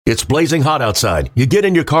It's blazing hot outside. You get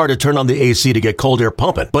in your car to turn on the AC to get cold air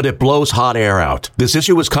pumping, but it blows hot air out. This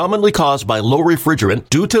issue is commonly caused by low refrigerant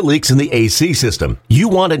due to leaks in the AC system. You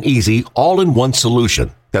want an easy, all-in-one solution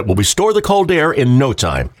that will restore the cold air in no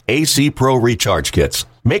time. AC Pro Recharge Kits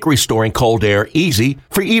make restoring cold air easy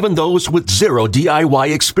for even those with zero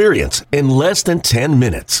DIY experience in less than 10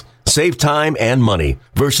 minutes. Save time and money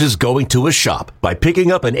versus going to a shop by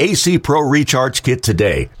picking up an AC Pro Recharge Kit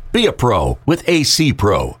today. Be a pro with AC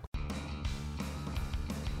Pro.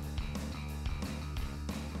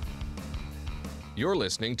 You're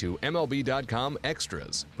listening to MLB.com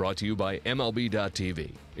Extras, brought to you by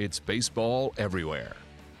MLB.tv. It's baseball everywhere.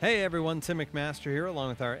 Hey everyone, Tim McMaster here, along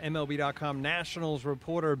with our MLB.com Nationals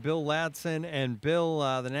reporter Bill Ladson. And Bill,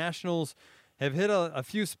 the Nationals have hit a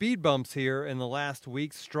few speed bumps here in the last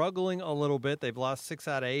week, struggling a little bit. They've lost 6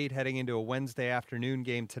 out of 8 heading into a Wednesday afternoon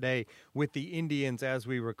game today with the Indians as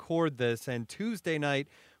we record this. And Tuesday night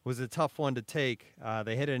was a tough one to take.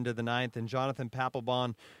 They hit into the ninth, and Jonathan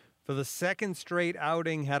Papelbon, for the second straight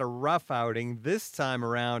outing, had a rough outing. This time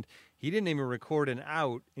around, he didn't even record an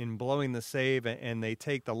out in blowing the save, and they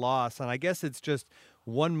take the loss. And I guess it's just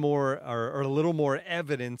one more or a little more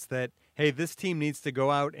evidence that, hey, this team needs to go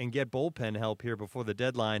out and get bullpen help here before the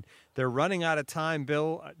deadline. They're running out of time,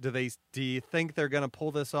 Bill. Do you think they're going to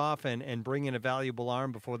pull this off and bring in a valuable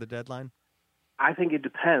arm before the deadline? I think it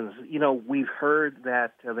depends. You know, we've heard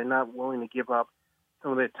that they're not willing to give up some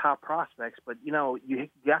of their top prospects, but, you know, you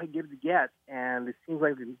got to give to get, and it seems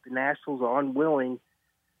like the Nationals are unwilling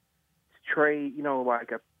to trade, you know,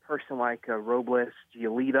 like a person like Robles,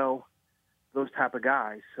 Giolito, those type of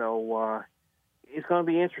guys. So it's going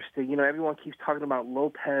to be interesting. You know, everyone keeps talking about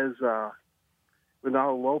Lopez,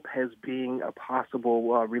 Ronaldo Lopez being a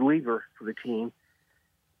possible reliever for the team,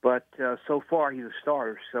 but so far he's a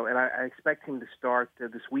starter. So, and I expect him to start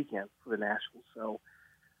this weekend for the Nationals. So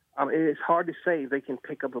it's hard to say if they can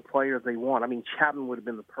pick up a player if they want. I mean, Chapman would have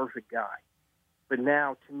been the perfect guy. But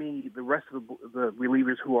now, to me, the rest of the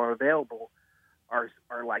relievers who are available are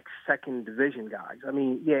like second division guys. I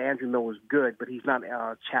mean, yeah, Andrew Miller's good, but he's not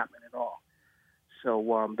Chapman at all.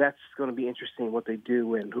 So that's going to be interesting what they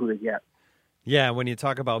do and who they get. Yeah, when you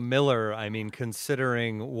talk about Miller, I mean,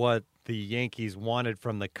 considering what the Yankees wanted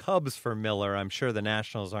from the Cubs for Miller, I'm sure the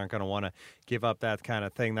Nationals aren't going to want to give up that kind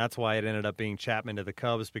of thing. That's why it ended up being Chapman to the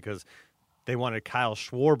Cubs, because they wanted Kyle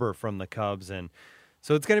Schwarber from the Cubs. And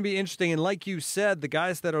so it's going to be interesting. And like you said, the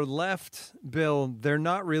guys that are left, Bill, they're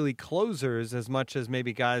not really closers as much as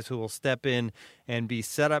maybe guys who will step in and be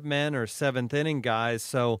setup men or seventh inning guys.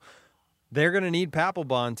 So they're going to need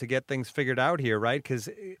Papelbon to get things figured out here, right? Because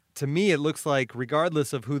to me, it looks like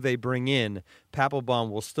regardless of who they bring in, Papelbon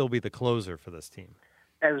will still be the closer for this team.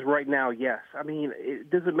 As right now, yes. I mean, it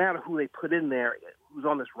doesn't matter who they put in there, who's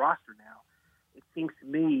on this roster now. It seems to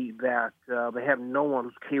me that they have no one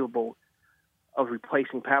who's capable of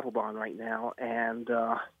replacing Papelbon right now, and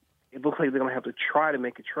it looks like they're going to have to try to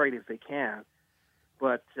make a trade if they can.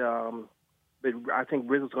 But I think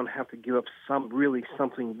Rizzo's going to have to give up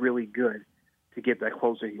something really good to get that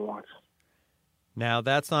closer he wants. Now,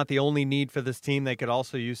 that's not the only need for this team. They could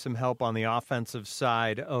also use some help on the offensive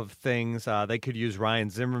side of things. They could use Ryan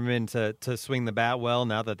Zimmerman to swing the bat well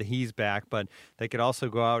now that he's back, but they could also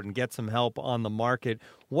go out and get some help on the market.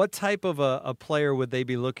 What type of a player would they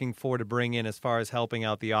be looking for to bring in as far as helping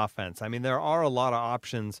out the offense? I mean, there are a lot of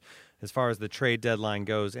options as far as the trade deadline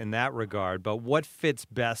goes in that regard, but what fits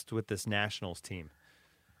best with this Nationals team?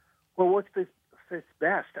 Well, what fits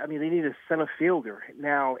best? I mean, they need a center fielder.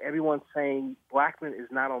 Now, everyone's saying Blackmon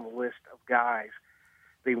is not on the list of guys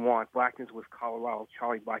they want. Blackmon's with Colorado,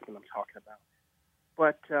 Charlie Blackmon I'm talking about.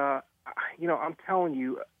 But, you know, I'm telling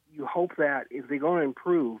you, you hope that if they're going to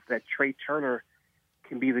improve, that Trey Turner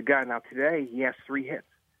can be the guy. Now, today he has 3 hits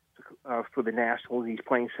for the Nationals. He's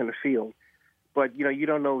playing center field. But, you know, you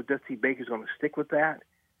don't know if Dusty Baker's going to stick with that.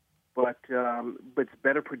 But it's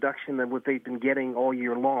better production than what they've been getting all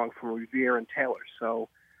year long from Revere and Taylor. So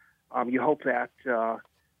you hope that,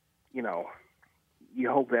 he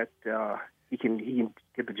can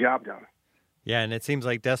get the job done. Yeah, and it seems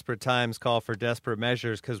like desperate times call for desperate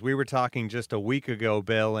measures, because we were talking just a week ago,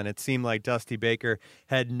 Bill, and it seemed like Dusty Baker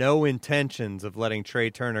had no intentions of letting Trey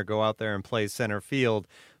Turner go out there and play center field,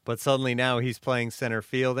 but suddenly now he's playing center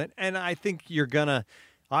field, and I think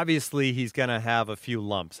obviously he's going to have a few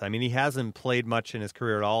lumps. I mean, he hasn't played much in his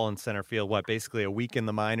career at all in center field, basically a week in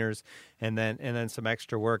the minors and then some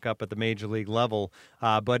extra work up at the major league level.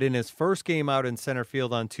 But in his first game out in center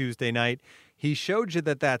field on Tuesday night, he showed you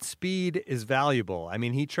that speed is valuable. I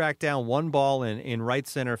mean, he tracked down one ball in right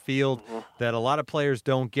center field that a lot of players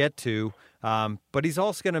don't get to, but he's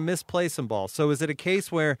also going to misplay some balls. So is it a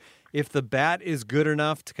case where if the bat is good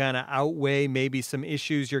enough to kind of outweigh maybe some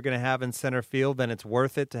issues you're going to have in center field, then it's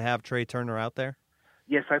worth it to have Trey Turner out there?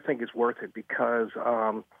 Yes, I think it's worth it because,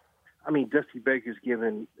 Dusty Baker's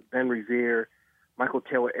given Ben Revere, Michael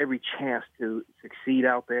Taylor every chance to succeed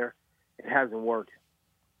out there. It hasn't worked.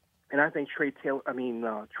 And I think Trey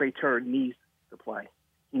Turner needs to play.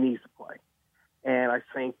 He needs to play. And I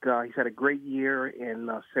think he's had a great year in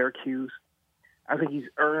Syracuse. I think he's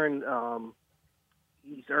earned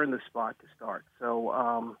the spot to start. So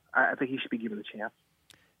I think he should be given a chance.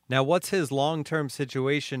 Now, what's his long-term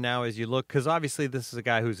situation now as you look? Because obviously this is a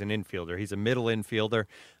guy who's an infielder. He's a middle infielder.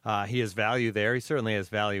 He has value there. He certainly has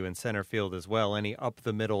value in center field as well, any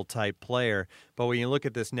up-the-middle type player. But when you look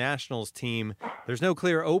at this Nationals team, there's no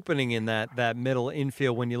clear opening in that middle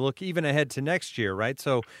infield when you look even ahead to next year, right?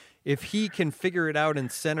 So if he can figure it out in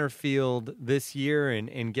center field this year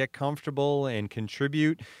and get comfortable and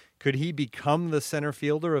contribute, could he become the center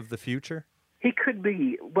fielder of the future? He could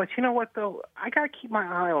be, but you know what, though? I got to keep my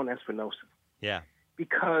eye on Espinosa. Yeah.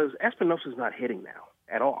 Because Espinosa's not hitting now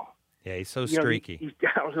at all. Yeah, he's so streaky. He's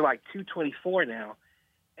down to like 224 now.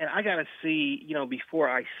 And I got to see, before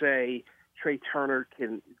I say Trey Turner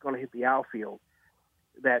is going to hit the outfield,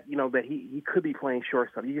 that he could be playing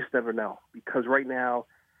shortstop. You just never know. Because right now,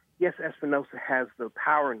 yes, Espinosa has the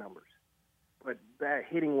power numbers. But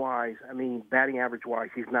hitting-wise, batting average-wise,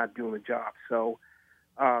 he's not doing the job. So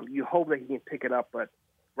you hope that he can pick it up, but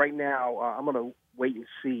right now I'm going to wait and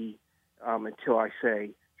see until I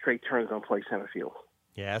say Trey Turner's going to play center field.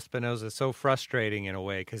 Yeah, Espinosa is so frustrating in a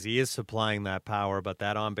way because he is supplying that power, but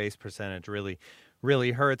that on-base percentage really,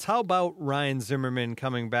 really hurts. How about Ryan Zimmerman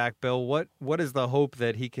coming back, Bill? What is the hope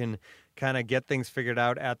that he can kind of get things figured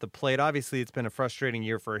out at the plate? Obviously, it's been a frustrating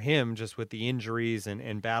year for him just with the injuries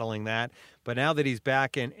and battling that, but now that he's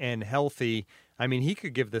back and healthy, he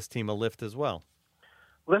could give this team a lift as well.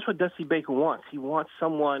 Well, that's what Dusty Baker wants. He wants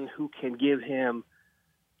someone who can give him,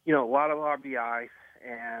 a lot of RBIs,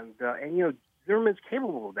 and Zimmerman's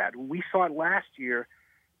capable of that. We saw it last year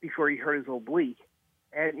before he hurt his oblique,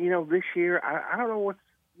 and this year I don't know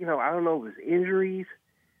I don't know his injuries,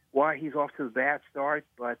 why he's off to the bad start,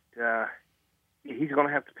 but he's going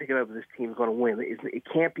to have to pick it up if this team's going to win. It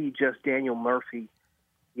can't be just Daniel Murphy,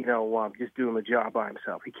 just doing the job by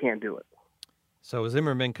himself. He can't do it. So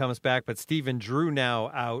Zimmerman comes back, but Stephen Drew now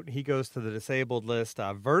out. He goes to the disabled list.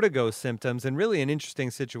 Vertigo symptoms, and really an interesting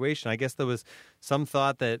situation. I guess there was some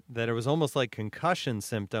thought that it was almost like concussion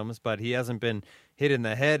symptoms, but he hasn't been hit in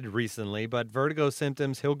the head recently. But vertigo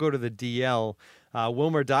symptoms, he'll go to the DL.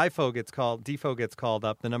 Wilmer Defoe gets called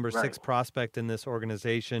up, the number 6 prospect in this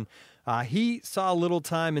organization. He saw a little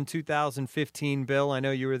time in 2015, Bill. I know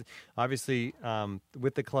you were obviously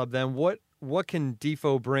with the club then. What can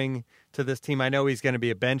Defoe bring to this team? I know he's going to be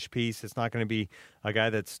a bench piece. It's not going to be a guy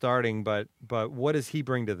that's starting, but what does he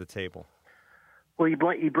bring to the table? Well,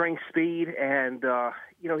 he brings speed, and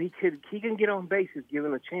he can get on base if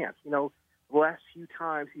given a chance. The last few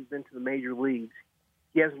times he's been to the major leagues,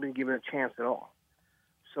 he hasn't been given a chance at all.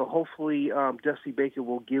 So hopefully Dusty Baker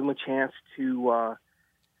will give him a chance to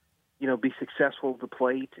be successful at the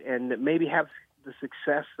plate and maybe have the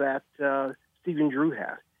success that Stephen Drew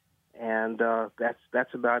had. And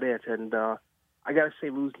that's about it. And I got to say,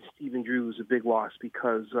 losing Stephen Drew is a big loss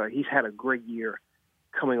because he's had a great year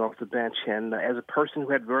coming off the bench. And as a person who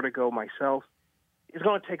had vertigo myself, it's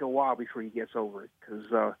going to take a while before he gets over it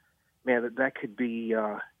because, that could be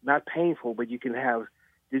not painful, but you can have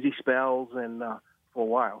dizzy spells and for a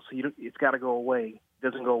while. So it's got to go away. It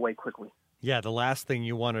doesn't go away quickly. Yeah, the last thing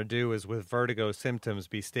you want to do is with vertigo symptoms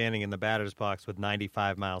be standing in the batter's box with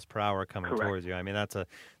 95 miles per hour coming towards you.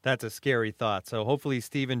 That's a scary thought. So hopefully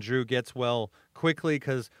Stephen Drew gets well quickly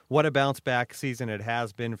because what a bounce-back season it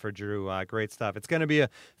has been for Drew. Great stuff. It's going to be a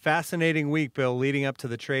fascinating week, Bill, leading up to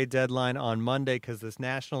the trade deadline on Monday because this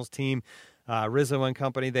Nationals team, Rizzo and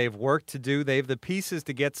company, they have work to do. They have the pieces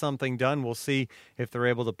to get something done. We'll see if they're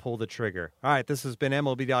able to pull the trigger. All right, this has been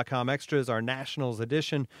MLB.com Extras, our Nationals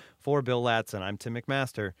edition. For Bill Ladson, I'm Tim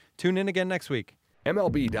McMaster. Tune in again next week.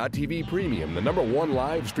 MLB.tv Premium, the #1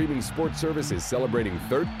 live streaming sports service, is celebrating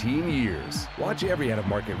 13 years. Watch every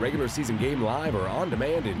out-of-market regular season game live or on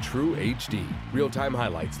demand in true HD. Real-time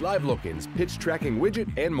highlights, live look-ins, pitch tracking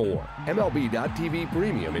widget, and more. MLB.tv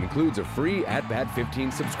Premium includes a free At-Bat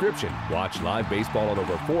 15 subscription. Watch live baseball on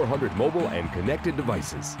over 400 mobile and connected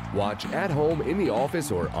devices. Watch at home, in the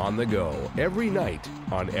office, or on the go, every night,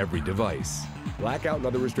 on every device. Blackout and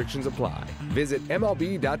other restrictions apply. Visit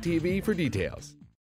MLB.tv for details.